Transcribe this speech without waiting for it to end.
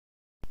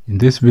In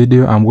this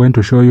video, I'm going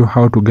to show you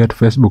how to get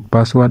Facebook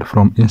password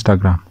from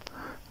Instagram.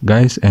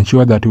 Guys,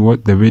 ensure that you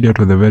watch the video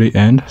to the very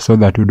end so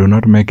that you do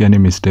not make any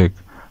mistake.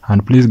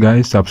 And please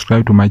guys,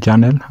 subscribe to my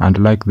channel and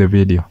like the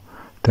video.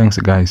 Thanks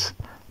guys.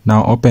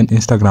 Now open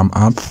Instagram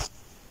app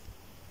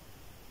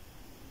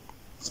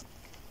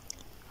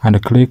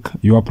and click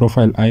your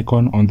profile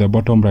icon on the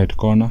bottom right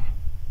corner.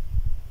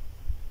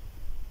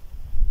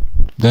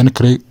 Then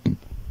click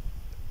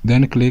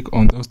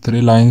on those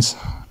three lines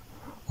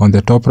on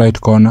the top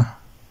right corner.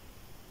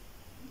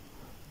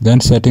 Then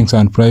settings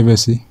and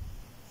privacy.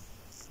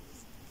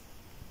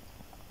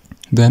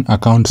 Then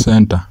account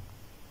center.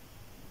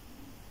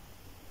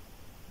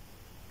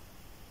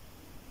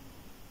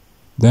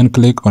 Then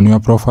click on your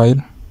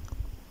profile.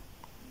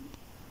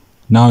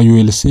 Now you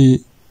will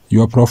see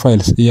your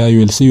profiles here.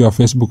 You will see your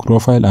Facebook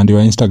profile and your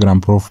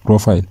Instagram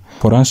profile.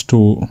 For us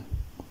to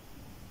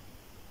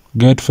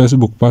get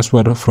Facebook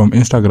password from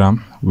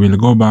Instagram, we'll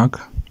go back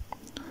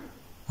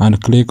and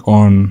click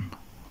on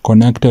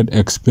connected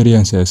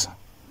experiences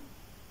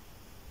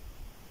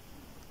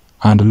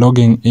and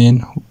logging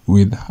in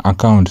with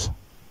accounts.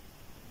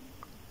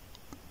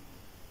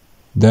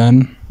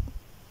 Then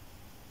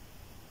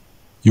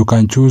you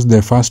can choose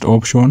the first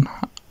option,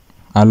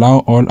 allow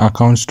all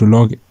accounts to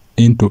log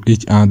into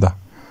each other.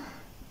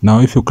 Now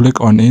if you click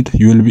on it,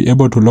 you will be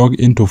able to log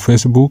into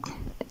Facebook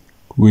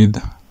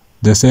with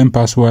the same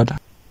password.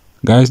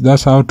 Guys,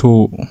 that's how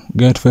to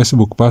get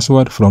Facebook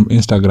password from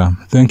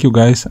Instagram. Thank you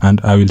guys, and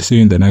I will see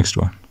you in the next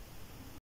one.